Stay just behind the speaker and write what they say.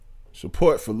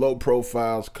Support for Low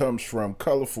Profiles comes from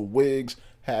colorful wigs,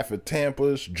 half of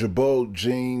Tampa's, Jabot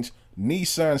jeans,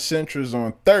 Nissan Sentras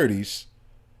on 30s,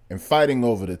 and fighting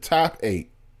over the top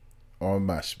 8 on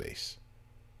MySpace.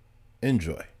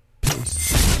 Enjoy.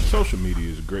 Social media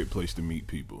is a great place to meet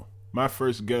people. My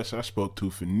first guest I spoke to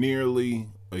for nearly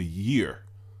a year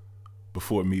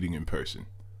before meeting in person.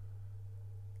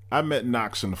 I met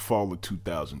Nox in the fall of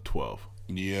 2012.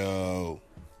 Yo,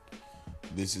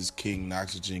 this is King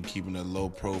Noxygen keeping a low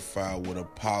profile with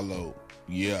Apollo.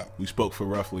 Yeah. We spoke for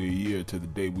roughly a year to the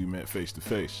day we met face to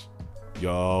face.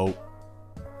 Yo,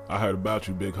 I heard about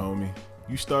you, big homie.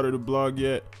 You started a blog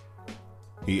yet?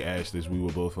 He asked as we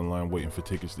were both online waiting for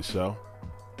tickets to sell.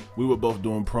 We were both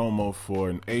doing promo for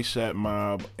an ASAP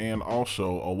Mob and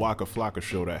also a Waka Flocka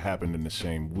show that happened in the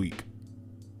same week.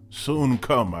 Soon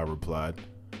come, I replied.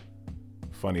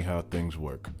 Funny how things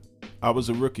work. I was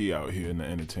a rookie out here in the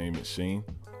entertainment scene.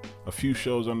 A few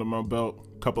shows under my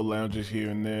belt, couple lounges here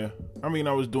and there. I mean,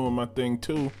 I was doing my thing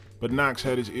too, but Nox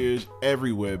had his ears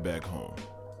everywhere back home.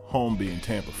 Home being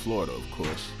Tampa, Florida, of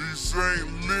course. These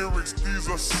ain't lyrics, these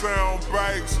are sound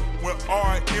bites. When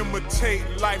art imitate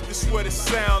life, this what it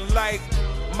sound like.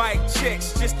 Mic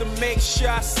checks just to make sure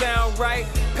I sound right.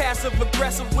 Passive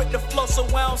aggressive with the flow so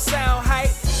I don't sound hype.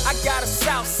 I got a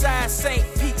Southside St.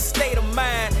 Pete state of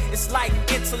mind. It's like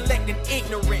intellect and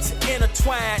ignorance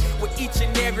intertwined. With each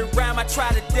and every rhyme I try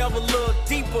to delve a little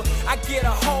deeper. I get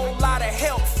a whole lot of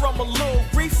help from a little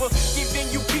reefer,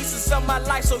 giving you pieces of my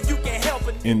life so you can help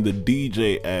it. In the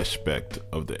DJ aspect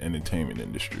of the entertainment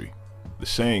industry, the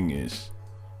saying is,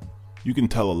 you can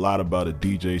tell a lot about a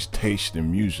DJ's taste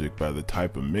in music by the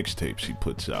type of mixtapes he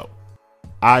puts out.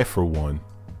 I, for one,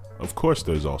 of course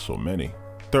there's also many,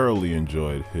 thoroughly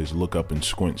enjoyed his Look Up and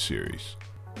Squint series.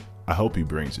 I hope he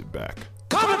brings it back.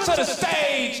 Coming to the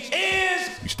stage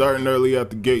is... You starting early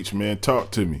out the gates, man. Talk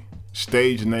to me.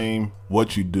 Stage name,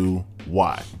 what you do,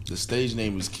 why? The stage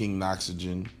name is King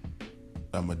Noxygen.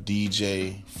 I'm a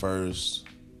DJ first,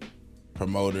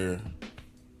 promoter.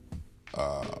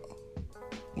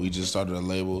 We just started a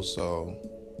label, so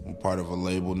I'm part of a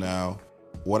label now.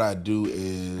 What I do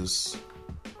is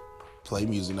play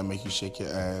music that make you shake your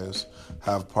ass,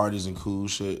 have parties and cool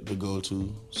shit to go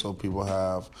to, so people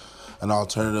have an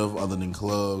alternative other than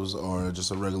clubs or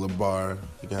just a regular bar.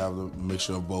 You can have the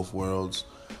mixture of both worlds.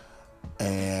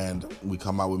 And we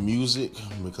come out with music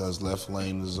because Left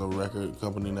Lane is a record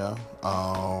company now.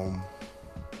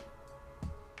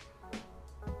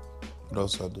 What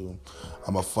else I do?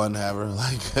 I'm a fun haver.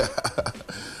 Like,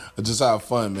 I just have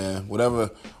fun, man.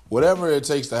 Whatever it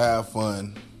takes to have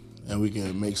fun, and we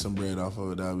can make some bread off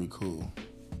of it, that'd be cool.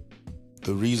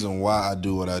 The reason why I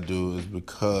do what I do is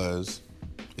because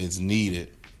it's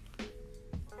needed.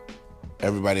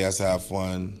 Everybody has to have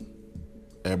fun.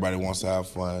 Everybody wants to have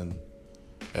fun.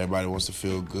 Everybody wants to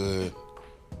feel good.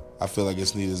 I feel like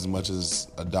it's needed as much as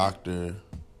a doctor.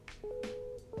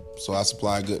 So I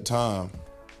supply a good time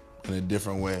in a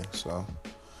different way. So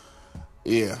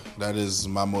yeah, that is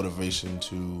my motivation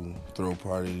to throw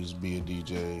parties, be a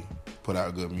DJ, put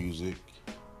out good music,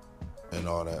 and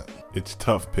all that. It's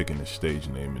tough picking a stage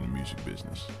name in the music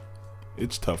business.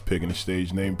 It's tough picking a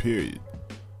stage name, period.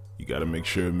 You gotta make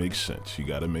sure it makes sense. You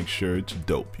gotta make sure it's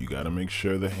dope. You gotta make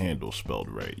sure the handle's spelled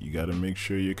right. You gotta make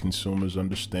sure your consumers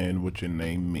understand what your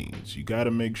name means. You gotta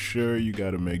make sure.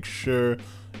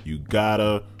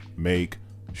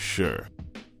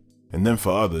 And then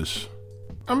for others,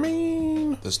 I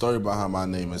mean... The story behind my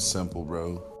name is simple,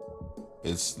 bro.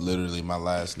 It's literally my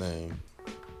last name.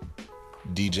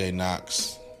 DJ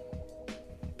Nox.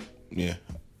 Yeah.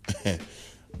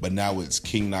 But now it's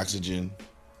King Noxygen.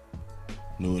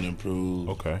 New and improved.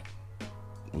 Okay.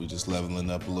 We just leveling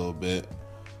up a little bit.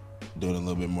 Doing a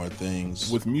little bit more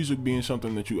things. With music being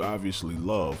something that you obviously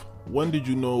love, when did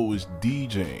you know it was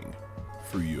DJing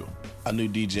for you? I knew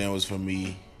DJing was for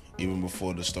me even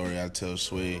before the story I tell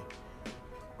Sway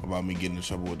about me getting in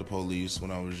trouble with the police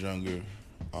when I was younger.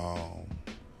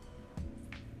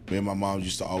 Me and my mom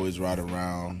used to always ride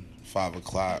around 5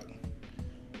 o'clock,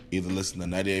 either listen to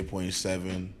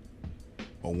 98.7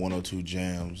 or 102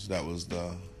 Jams. That was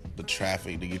the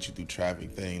traffic, to get you through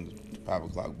traffic thing, 5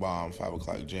 o'clock bomb, 5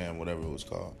 o'clock jam, whatever it was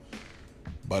called.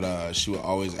 But she would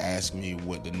always ask me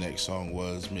what the next song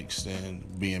was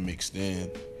being mixed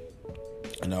in,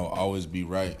 and I would always be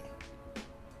right.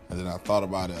 And then I thought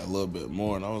about it a little bit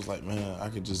more, and I was like, man, I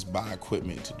could just buy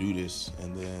equipment to do this.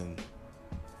 And then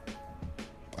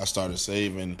I started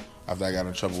saving after I got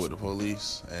in trouble with the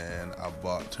police, and I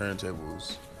bought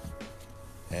turntables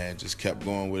and just kept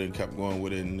going with it,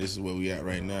 and this is where we at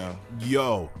right now.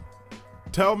 Yo,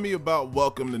 tell me about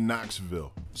Welcome to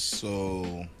Knoxville.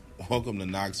 So Welcome to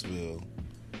Knoxville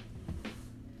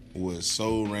was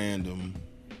so random.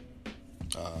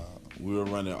 We were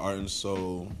running Art and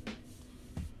Soul,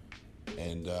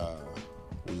 and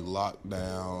we locked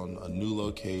down a new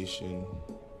location.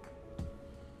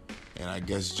 And I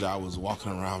guess Ja was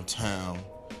walking around town,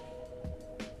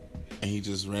 and he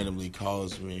just randomly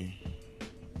calls me,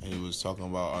 and he was talking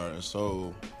about Art and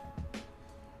Soul.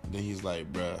 And then he's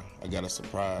like, bruh, I got a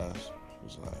surprise.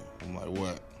 I'm like,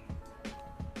 what?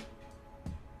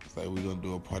 It's like, we're gonna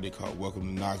do a party called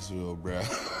Welcome to Knoxville, bruh.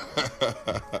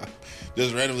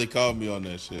 Just randomly called me on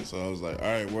that shit. So I was like, all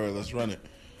right, word, let's run it.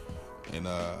 And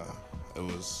it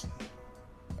was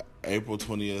April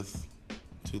 20th,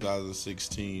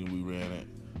 2016, we ran it.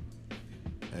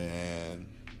 And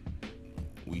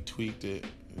we tweaked it,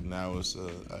 and now it's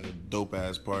a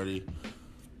dope-ass party.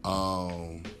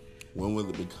 When will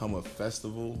it become a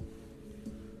festival?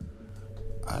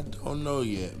 I don't know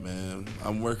yet, man.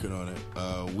 I'm working on it.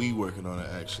 We working on it,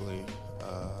 actually.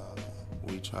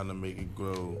 We trying to make it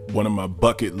grow. One of my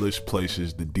bucket list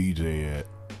places to DJ at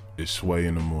is Sway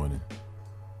in the Morning.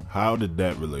 How did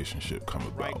that relationship come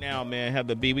about? Right now, man,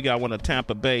 Heather B, we got one of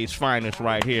Tampa Bay's finest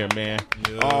right here, man.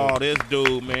 Yeah. Oh, this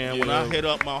dude, man. Yeah. When I hit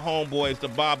up my homeboys, the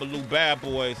Babalu Bad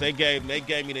Boys, they gave me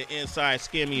the inside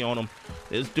skimmy on them.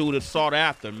 This dude is sought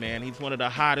after, man. He's one of the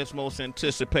hottest, most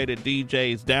anticipated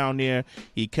DJs down there.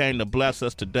 He came to bless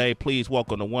us today. Please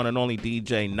welcome the one and only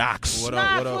DJ Knox. What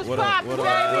up?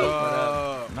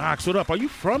 Knox, what up? Are you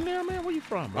from there, man? Where you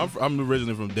from, bro? I'm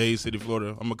originally from Dade City,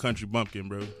 Florida. I'm a country bumpkin,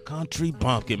 bro. Country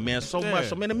bumpkin, man. So much.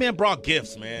 So, man, the man brought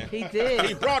gifts, man. He did.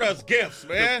 He brought us gifts,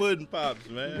 man. The pudding pops,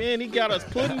 man. Man, he got us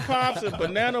pudding pops and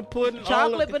banana pudding.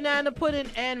 Chocolate banana pudding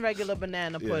and regular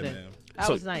banana pudding. Man. That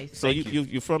was nice. So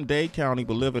you're from Dade County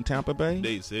but live in Tampa Bay?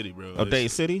 Dade City, bro. Oh, Dade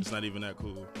City? It's not even that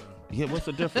cool, bro. Yeah, what's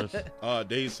the difference?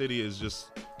 Dade City is just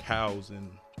cows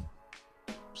and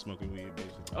smoking weed,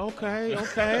 basically. Okay. All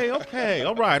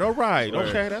right.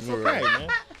 Okay, that's okay, man.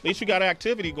 At least you got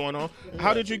activity going on.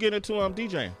 How did you get into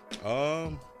DJing?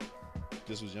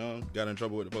 Just was young, got in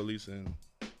trouble with the police, and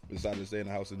decided to stay in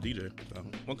the house and DJ. So.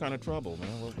 What kind of trouble,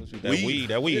 man? What was you? Weed.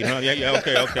 That weed, huh? Yeah,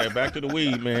 okay. Back to the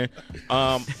weed, man.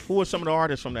 Who are some of the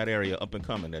artists from that area up and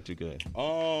coming that you good?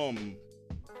 From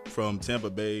Tampa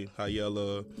Bay,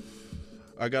 Hyella.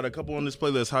 I got a couple on this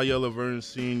playlist. Hyella, Vern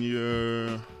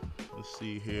Sr. Let's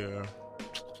see here.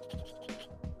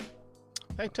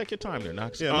 Hey, take your time there,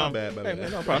 Knox. Yeah, my bad. Man,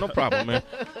 no problem, man.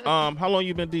 How long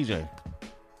you been DJing?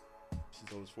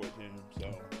 Since I was 14,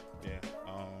 so yeah.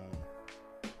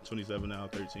 27 now,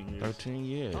 13 years. 13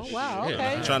 years. Oh, wow, Yeah.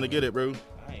 okay. I'm trying to get it, bro.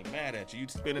 I ain't mad at you. You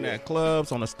spinning at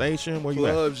clubs, on the station? Where you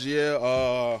at? Clubs, yeah.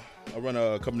 I run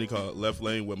a company called Left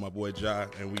Lane with my boy Ja,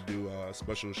 and we do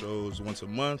special shows once a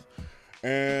month.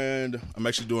 And I'm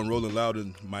actually doing Rolling Loud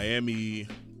in Miami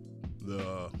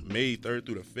the May 3rd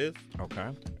through the 5th. Okay.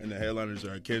 And the headliners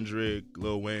are Kendrick,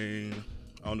 Lil Wayne.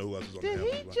 I don't know who else is on the Did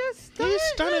headliner. he just start? He's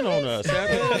stunning on us.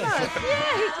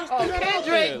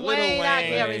 Kendrick, Wayne, I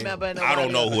can't remember. I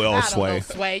don't know who else, I don't know, Sway.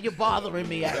 Sway. You're bothering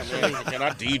me, actually. Can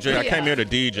I DJ? I came here to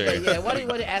DJ. Yeah, what are you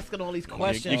asking all these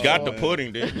questions? You got the for?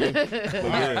 pudding, didn't you?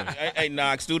 Hey,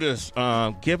 Knox, do this.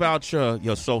 Give out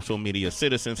your social media.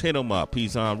 Citizens, hit him up.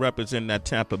 He's representing that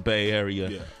Tampa Bay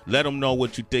area. Yeah. Let him know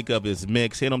what you think of his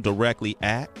mix. Hit him directly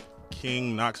at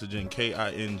King Knoxygen,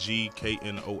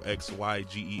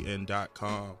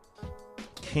 KingKnoxygen.com.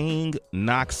 King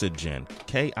Knoxygen,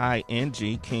 King,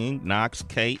 King Knox,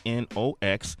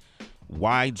 KNOXYGEN.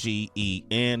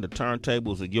 The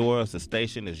turntables are yours. The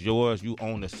station is yours. You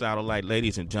own the satellite.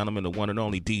 Ladies and gentlemen, the one and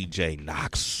only DJ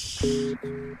Knox.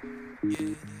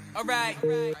 All right.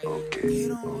 Okay. You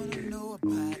don't want to know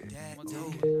about that,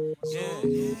 though.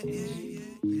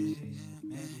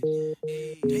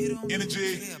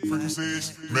 Energy,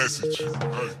 frequencies, message.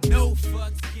 No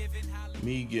fucks given.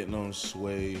 Me getting on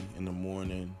Sway in the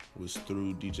morning was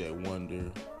through DJ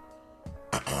Wonder.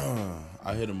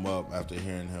 I hit him up after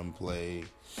hearing him play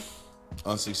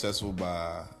Unsuccessful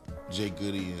by Jay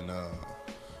Goody and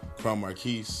Crown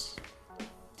Marquise.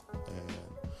 And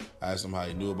I asked him how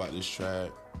he knew about this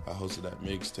track. I hosted that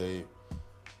mixtape.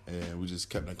 And we just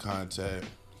kept in contact.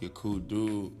 He a cool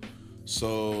dude.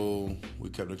 So we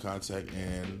kept in contact,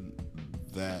 and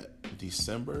that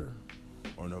December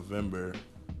or November,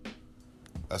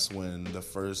 that's when the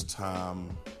first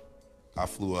time I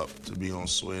flew up to be on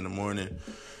Sway in the morning.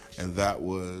 And that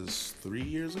was 3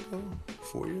 years ago,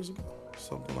 4 years ago,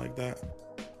 something like that.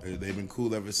 They've been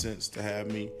cool ever since to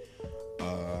have me.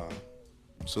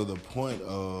 So the point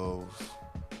of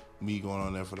me going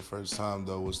on there for the first time,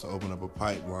 though, was to open up a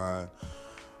pipeline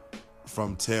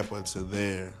from Tampa to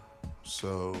there.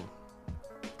 So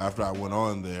after I went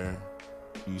on there,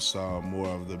 you saw more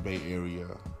of the Bay Area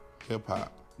hip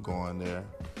hop going there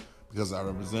because I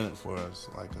represented for us.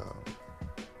 Like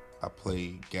I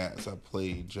played Gats, I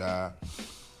played Jai.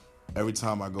 Every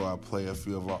time I go, I play a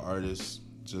few of our artists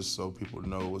just so people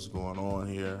know what's going on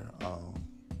here. I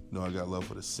got love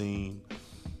for the scene.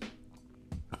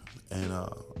 And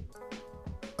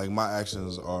like my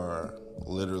actions are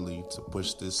literally to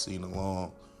push this scene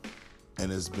along. And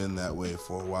it's been that way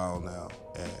for a while now.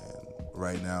 And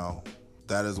right now,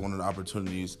 that is one of the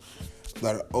opportunities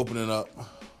that are opening up,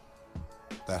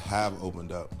 that have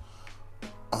opened up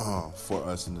for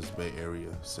us in this Bay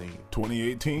Area scene.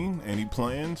 2018, any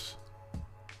plans?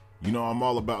 You know I'm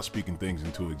all about speaking things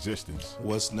into existence.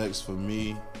 What's next for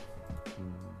me?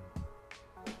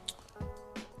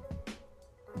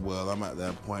 Well, I'm at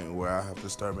that point where I have to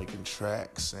start making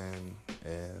tracks and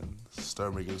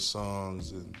start making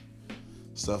songs and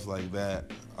stuff like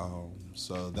that.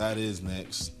 So that is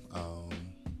next.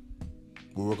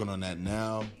 We're working on that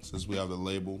now since we have the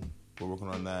label. We're working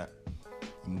on that.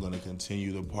 I'm going to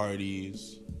continue the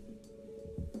parties.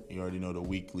 You already know the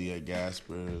weekly at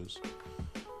Gasper's.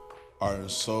 Art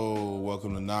and Soul,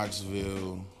 welcome to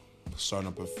Knoxville. Starting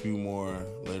up a few more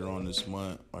later on this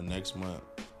month or next month.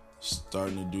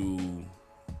 Starting to do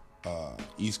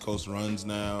East Coast runs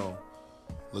now.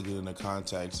 Looking into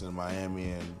contacts in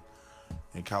Miami and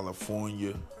in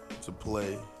California to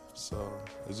play. So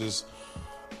it's just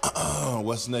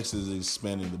what's next is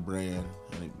expanding the brand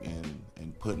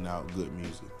and putting out good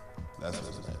music. That's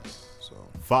what's next. So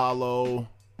follow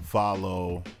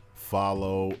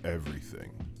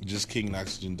everything. Just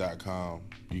KingNoxygen.com.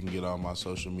 You can get all my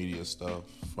social media stuff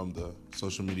from the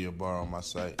social media bar on my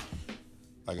site.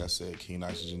 Like I said,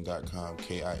 KingNoxygen.com,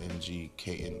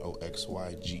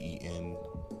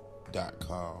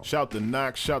 KingNoxygen.com. Shout to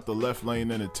Knox, shout to Left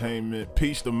Lane Entertainment.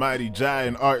 Peace to Mighty Jai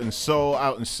and Art and Soul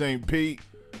out in St. Pete.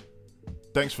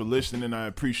 Thanks for listening. I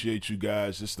appreciate you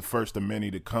guys. It's the first of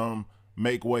many to come.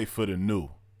 Make way for the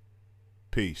new.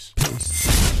 Peace.